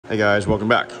Hey guys, welcome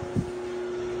back.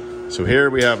 So here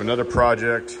we have another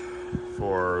project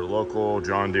for local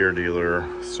John Deere dealer.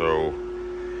 So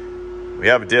we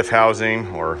have a diff housing,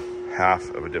 or half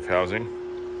of a diff housing,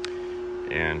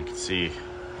 and you can see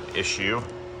the issue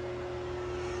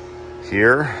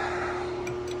here.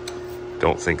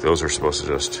 Don't think those are supposed to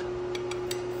just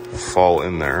fall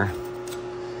in there.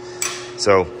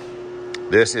 So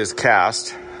this is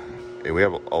cast, and we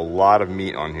have a lot of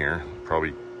meat on here,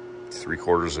 probably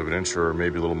 3/4 of an inch or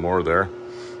maybe a little more there.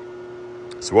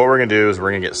 So what we're gonna do is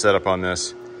we're gonna get set up on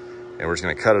this, and we're just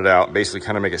gonna cut it out, basically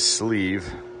kind of make a sleeve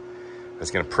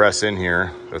that's gonna press in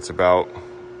here. That's about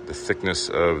the thickness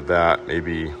of that,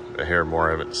 maybe a hair more,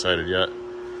 I haven't decided yet.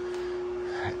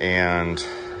 And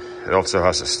it also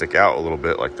has to stick out a little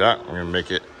bit like that. We're gonna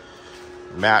make it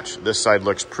match. This side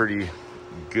looks pretty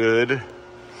good,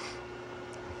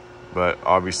 but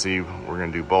obviously we're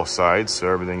gonna do both sides so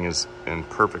everything is in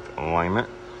perfect alignment.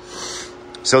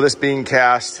 So this being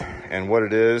cast and what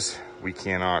it is, we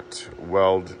cannot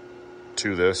weld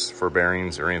to this for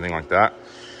bearings or anything like that.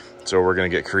 So we're gonna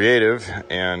get creative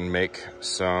and make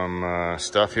some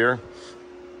stuff here.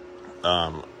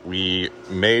 We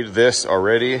made this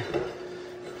already.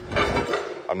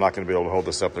 I'm not gonna be able to hold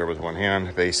this up there with one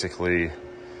hand. Basically,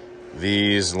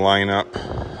 these line up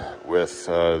with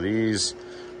these,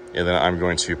 and then I'm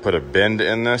going to put a bend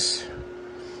in this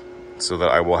so that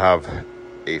I will have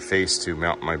a face to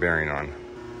mount my bearing on.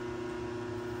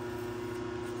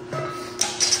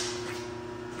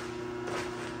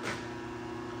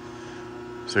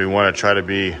 So we want to try to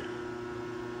be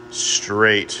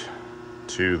straight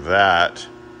to that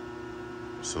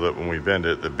so that when we bend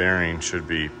it, the bearing should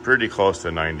be pretty close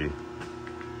to 90.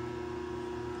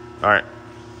 All right,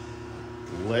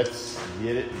 let's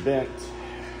get it bent.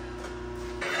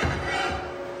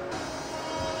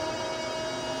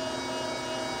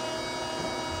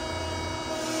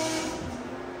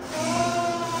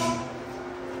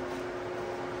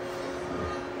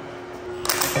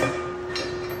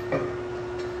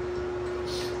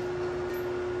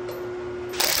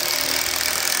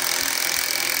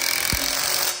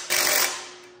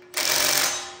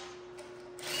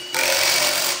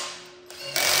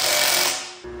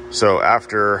 So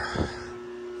after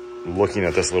looking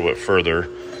at this a little bit further,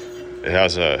 it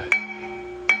has a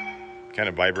kind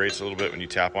of vibrates a little bit when you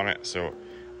tap on it. So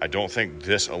I don't think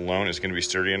this alone is going to be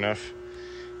sturdy enough.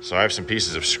 So I have some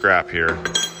pieces of scrap here,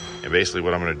 and basically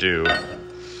what I'm going to do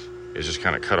is just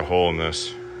kind of cut a hole in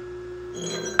this,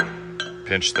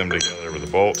 pinch them together with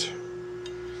a bolt,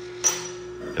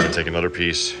 and then take another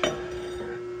piece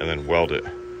and then weld it.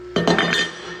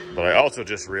 But I also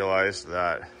just realized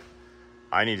that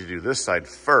I need to do this side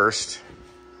first,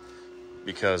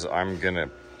 because I'm gonna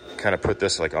kind of put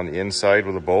this like on the inside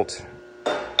with a bolt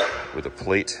with a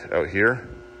plate out here,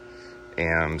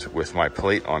 and with my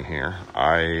plate on here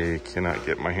I cannot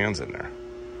get my hands in there.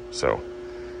 So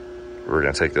we're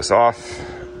gonna take this off,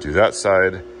 do that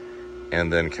side,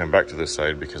 and then come back to this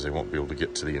side because I won't be able to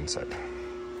get to the inside.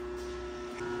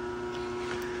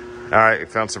 All right, we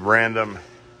found some random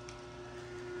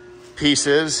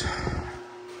pieces.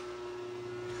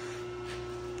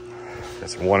 Got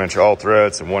some 1-inch all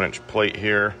thread, some 1-inch plate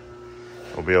here.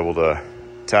 We'll be able to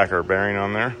tack our bearing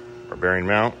on there, our bearing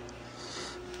mount.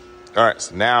 All right,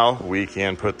 so now we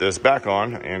can put this back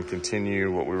on and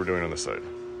continue what we were doing on this side.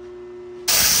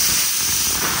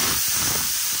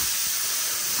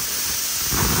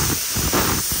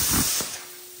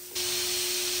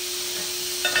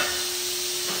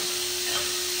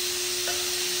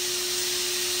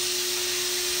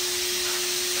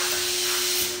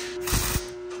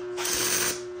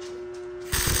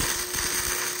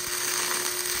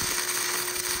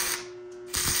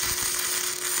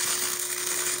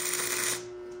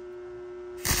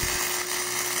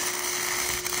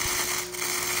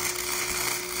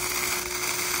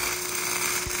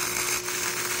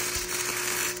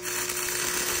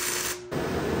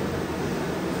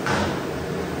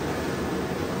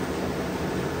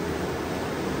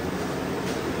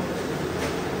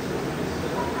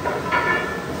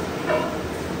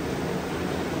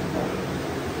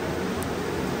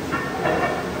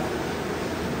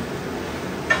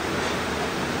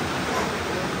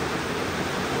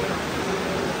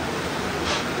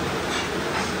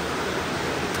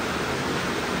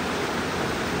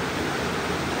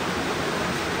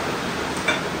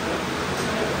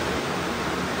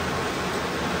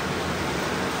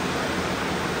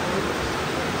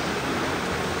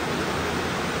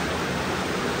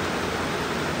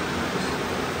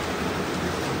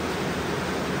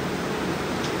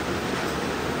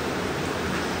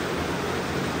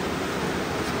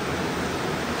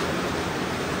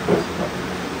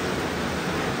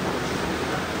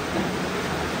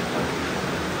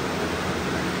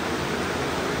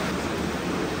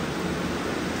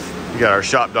 got our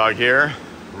shop dog here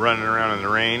running around in the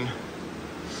rain.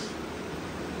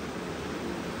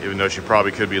 Even though she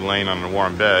probably could be laying on a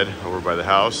warm bed over by the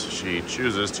house, she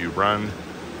chooses to run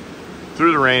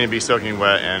through the rain and be soaking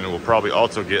wet, and will probably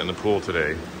also get in the pool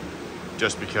today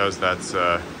just because that's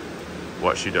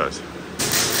what she does.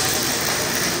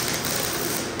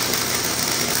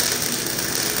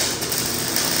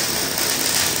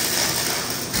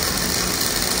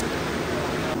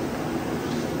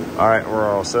 All right, we're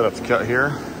all set up to cut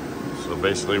here. So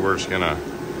basically we're just gonna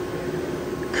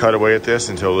cut away at this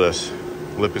until this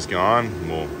lip is gone.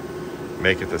 We'll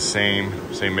make it the same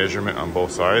measurement on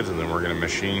both sides, and then we're gonna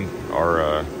machine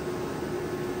our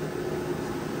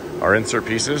insert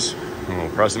pieces, and we'll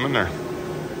press them in there.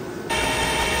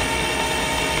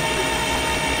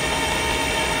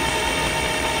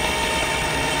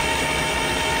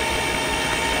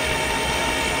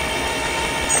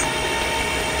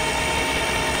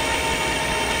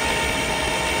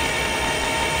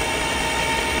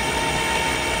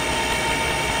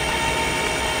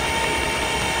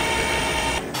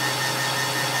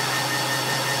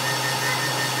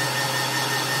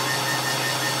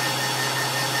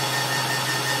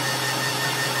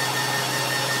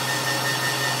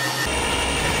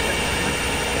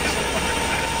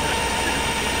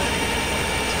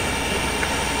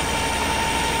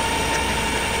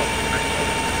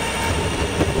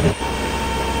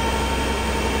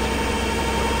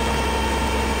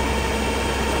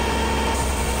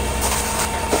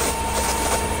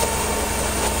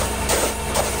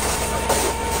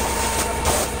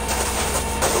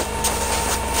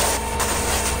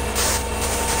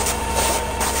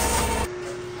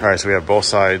 All right, so we have both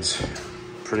sides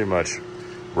pretty much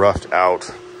roughed out,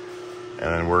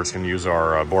 and then we're just gonna use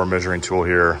our bore measuring tool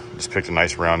here. Just picked a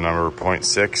nice round number,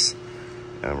 0.6,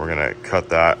 and we're gonna cut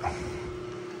that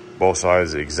both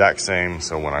sides the exact same.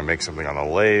 So when I make something on the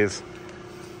lathe,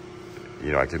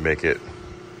 you know, I could make it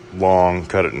long,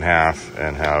 cut it in half,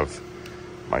 and have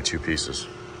my two pieces.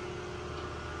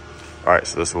 All right,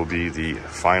 so this will be the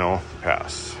final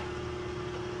pass.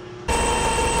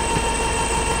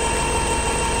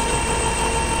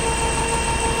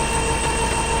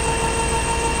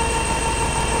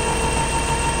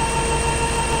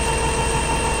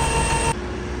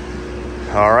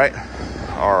 All right,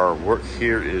 our work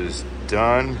here is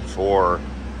done for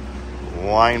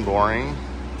line boring.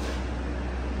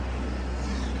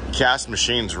 Cast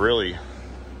machines really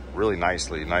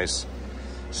nicely. Nice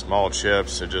small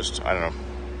chips. It just, I don't know,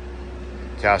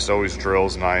 cast always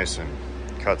drills nice and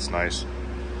cuts nice.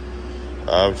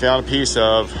 We found a piece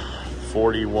of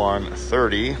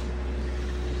 4130.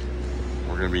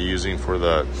 We're gonna be using for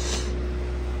those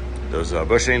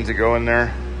bushings to go in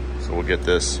there. So we'll get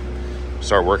this,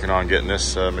 start working on getting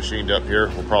this machined up here.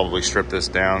 We'll probably strip this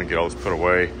down and get all this put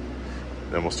away.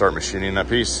 Then we'll start machining that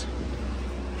piece.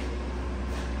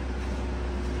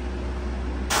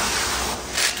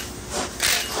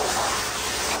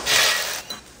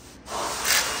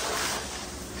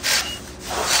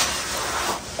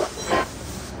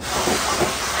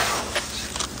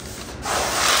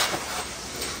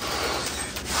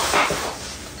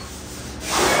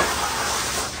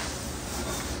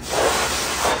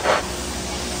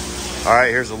 All right,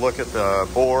 here's a look at the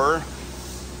bore.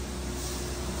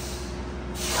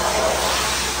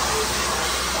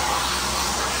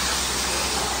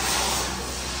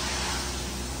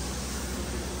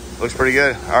 Looks pretty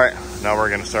good. All right, now we're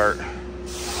gonna start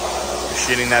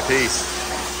machining that piece.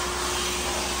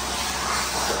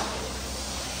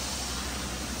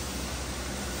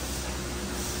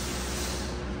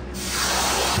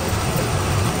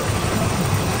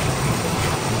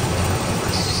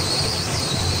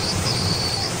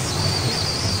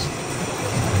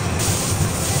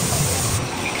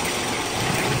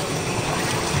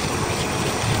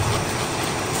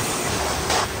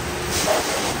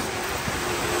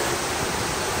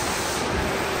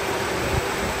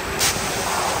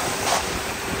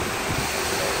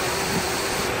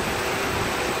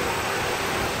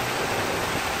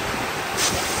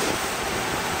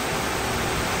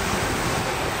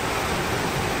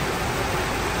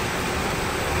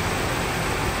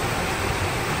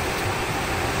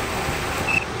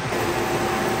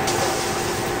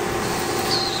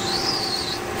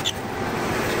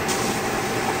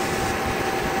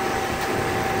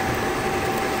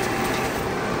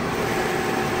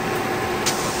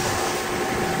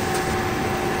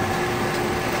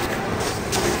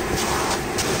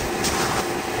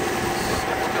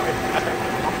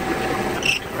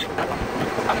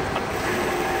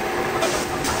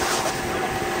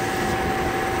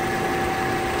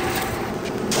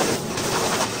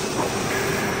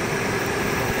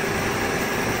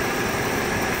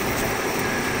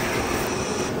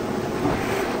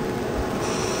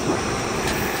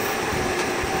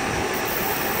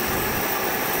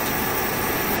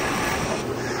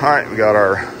 All right, we got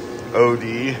our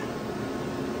OD.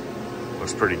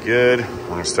 Looks pretty good. We're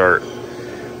gonna start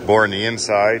boring the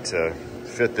inside to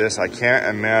fit this. I can't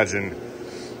imagine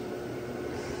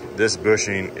this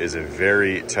bushing is a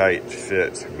very tight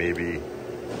fit, maybe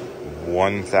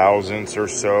 1/1000th or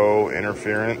so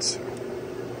interference.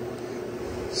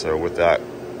 So with that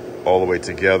all the way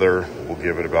together, we'll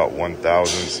give it about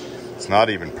 1/1000th. It's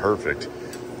not even perfect.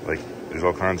 Like, there's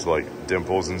all kinds of like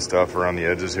dimples and stuff around the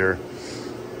edges here.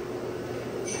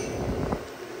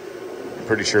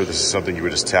 Pretty sure this is something you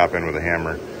would just tap in with a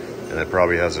hammer, and it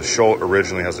probably has a shoulder,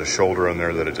 originally has a shoulder on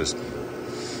there that it just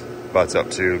butts up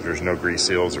to. There's no grease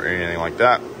seals or anything like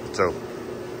that. So,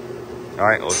 all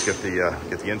right, let's get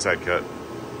the inside cut.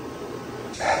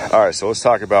 All right, so let's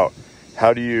talk about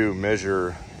how do you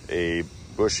measure a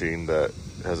bushing that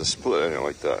has a split in it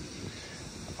like that.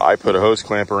 I put a hose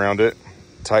clamp around it,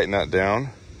 tighten that down,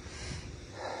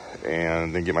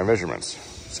 and then get my measurements.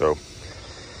 So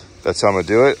that's how I'm gonna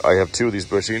do it. I have 2 of these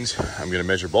bushings. I'm gonna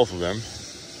measure both of them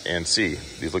and see.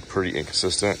 These look pretty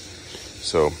inconsistent.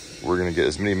 So we're gonna get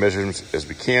as many measurements as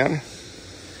we can.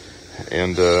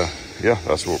 And yeah,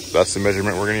 that's the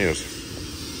measurement we're gonna use.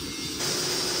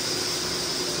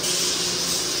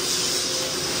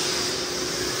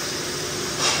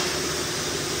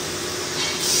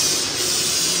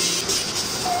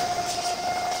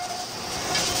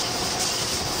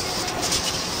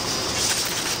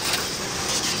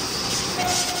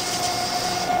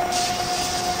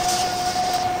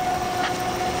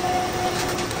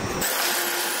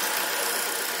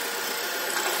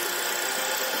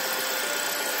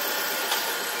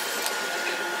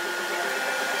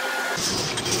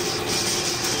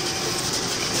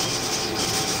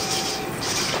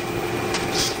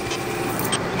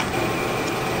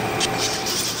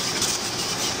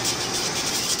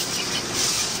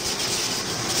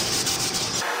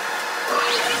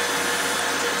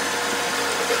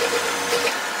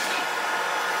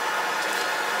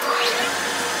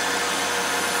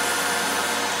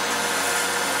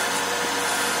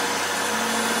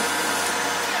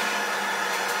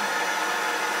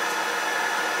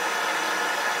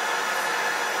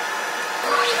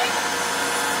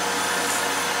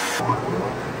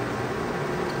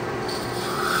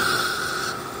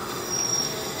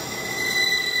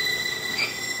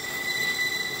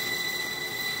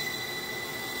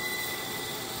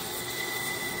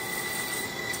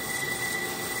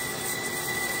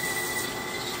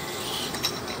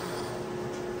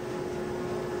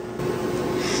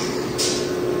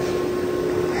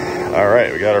 All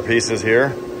right, we got our pieces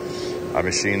here. I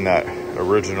machined that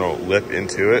original lip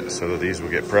into it so that these will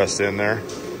get pressed in there.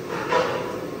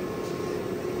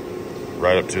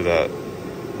 Right up to that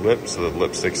lip so the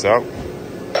lip sticks out.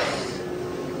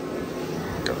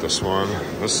 Got this one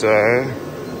this side.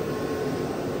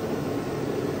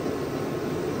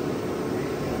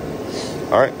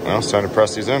 All right, now it's time to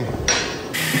press these in.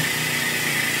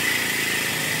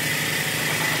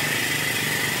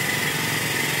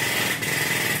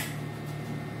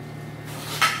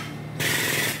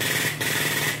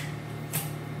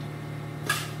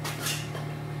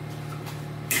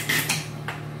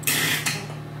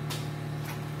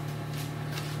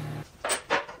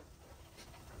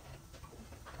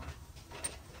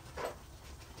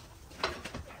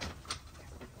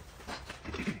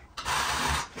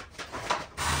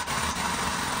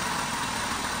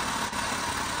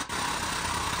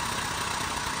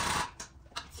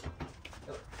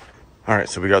 All right,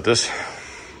 so we got this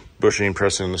bushing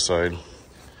pressing on the side.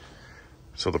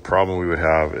 So the problem we would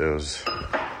have is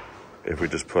if we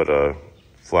just put a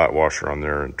flat washer on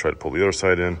there and try to pull the other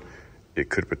side in, it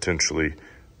could potentially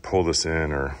pull this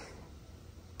in or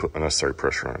put unnecessary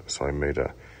pressure on it. So I made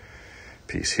a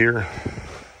piece here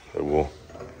that will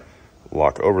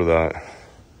lock over that.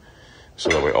 So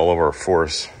that way all of our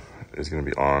force is gonna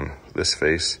be on this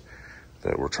face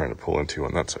that we're trying to pull into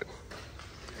on that side.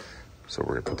 So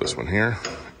we're gonna put this one here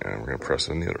and we're gonna press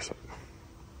it on the other side.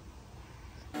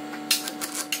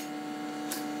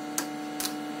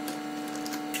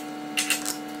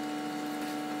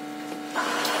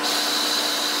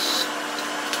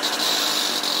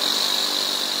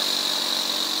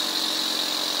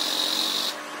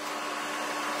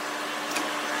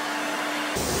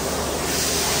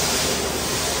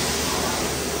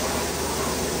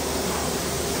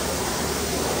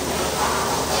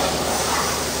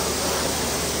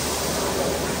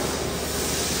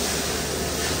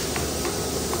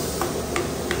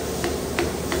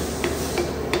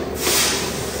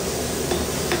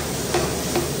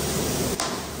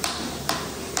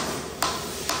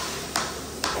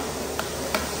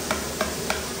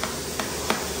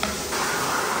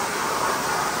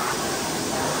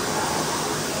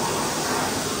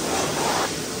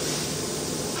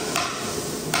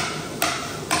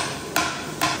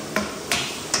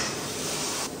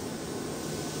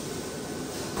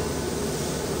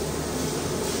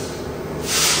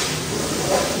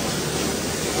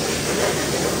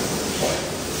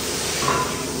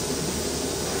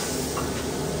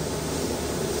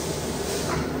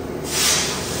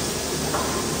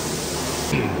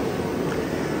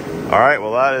 All right,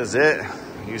 well, that is it.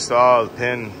 You saw the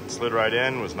pin slid right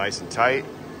in, was nice and tight,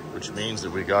 which means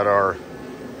that we got our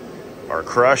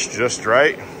crush just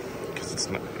right,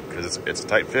 because it's a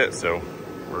tight fit, so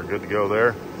we're good to go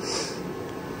there. I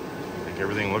think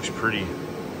everything looks pretty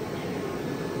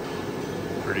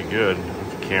good.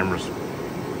 If the camera's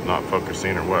not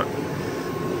focusing or what.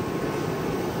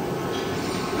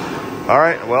 All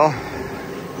right, well,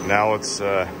 now let's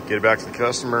get it back to the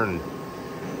customer and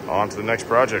on to the next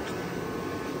project.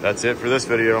 That's it for this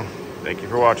video. Thank you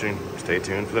for watching. Stay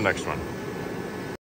tuned for the next one.